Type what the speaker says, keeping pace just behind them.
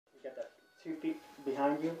2 feet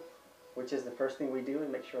behind you, which is the first thing we do,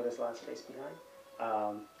 and make sure there's a lot of space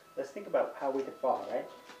behind. Let's think about how we could fall, right?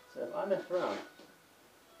 So if I'm in throne,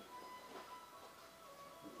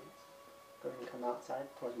 go ahead and come outside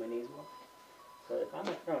towards my knees more. So if I'm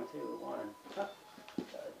in throne, 2, 1, up.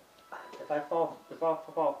 If I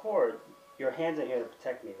fall forward, your hands are here to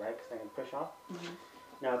protect me, right? Because I can push off. Mm-hmm.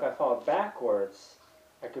 Now if I fall backwards,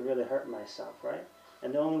 I could really hurt myself, right?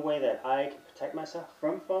 And the only way that I can protect myself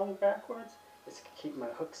from falling backwards is to keep my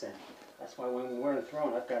hooks in. That's why when we're in a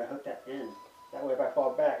throne, I've got to hook that in. That way if I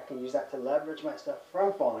fall back, I can use that to leverage myself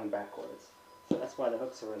from falling backwards. So that's why the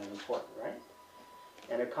hooks are really important, right?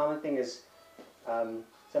 And a common thing is,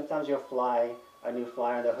 sometimes you'll fly a new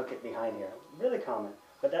flyer and they'll hook it behind here. Really common.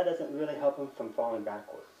 But that doesn't really help them from falling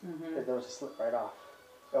backwards. Because they'll just slip right off.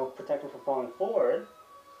 It'll protect them from falling forward.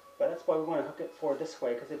 But that's why we want to hook it forward this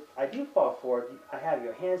way. Because if I do fall forward, I have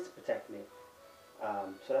your hands to protect me.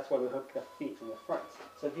 So that's why we hook the feet from the front.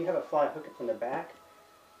 So if you have a fly, hook it from the back.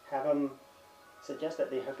 Have them suggest that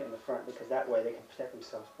they hook it in the front, because that way they can protect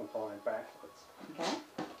themselves from falling backwards. Okay.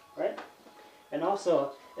 Right? And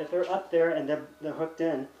also, if they're up there and they're hooked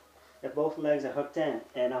in, if both legs are hooked in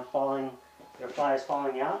and I'm falling, their fly is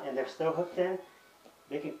falling out and they're still hooked in,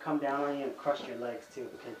 they can come down on you and crush your legs too,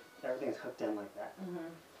 because everything's hooked in like that.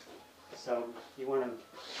 So you want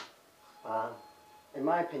to, in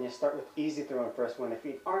my opinion, start with easy throwing first when the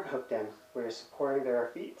feet aren't hooked in, where you're supporting their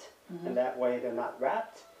feet, and that way they're not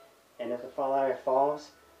wrapped. And if the flyer falls,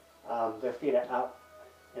 their feet are out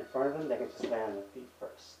in front of them, they can just land on their feet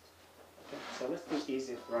first. Okay, so let's do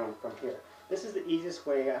easy throwing from here. This is the easiest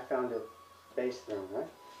way I found to base throw, right?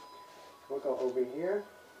 We'll go over here,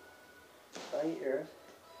 by your ears.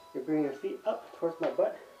 You bring your feet up towards my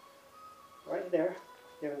butt, right there.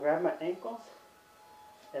 You can grab my ankles,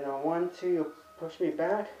 and on 1, 2, you push me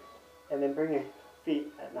back, and then bring your feet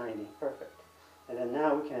at 90. Perfect. And then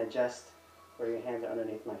now we can adjust where your hands are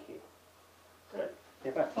underneath my feet. Good.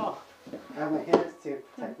 If I fall, I have my hands to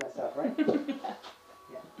protect myself, right?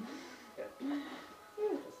 Yeah. Good.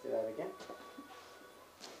 Let's do that again.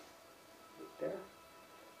 Right there.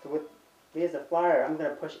 So with me as a flyer, I'm going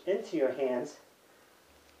to push into your hands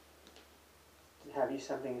to have you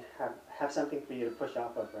have something for you to push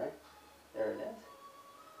off of, right? There it is.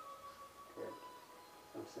 Good.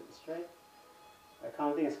 I'm sitting straight. A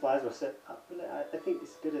common thing is flies will sit up. I think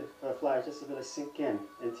it's good for a flyer just to really sink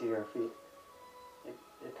into your feet.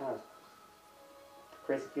 It kind of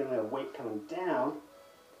creates a feeling of weight coming down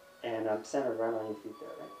and centered right on your feet there,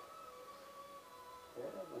 right? Good.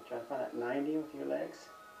 We'll try to find that 90 with your legs.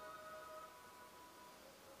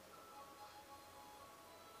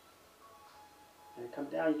 And come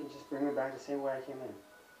down, you can just bring it back the same way I came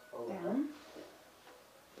in. Over. Down.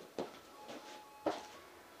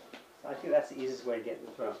 So I think that's the easiest way to get in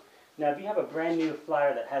the throw. Now if you have a brand new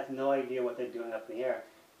flyer that has no idea what they're doing up in the air,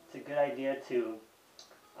 it's a good idea to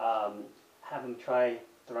have them try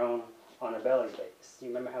thrown on a belly base. You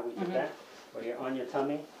remember how we did that? Where you're on your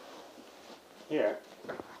tummy? Here.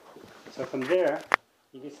 So from there,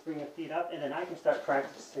 you just bring your feet up, and then I can start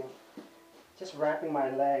practicing just wrapping my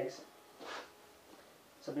legs.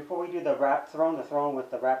 So before we do the throwing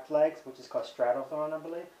with the wrapped legs, which is called straddle throwing, I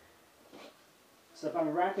believe. So if I'm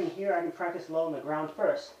wrapping here, I can practice low on the ground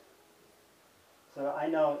first. So I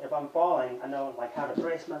know if I'm falling, I know like how to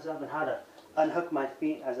brace myself and how to unhook my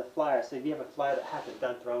feet as a flyer. So if you have a flyer that hasn't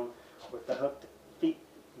done thrown with the hooked feet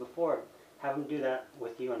before, have them do that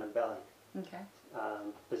with you on the belly. Okay.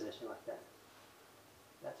 Position like that.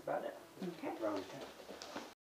 That's about it. Okay. Thrown.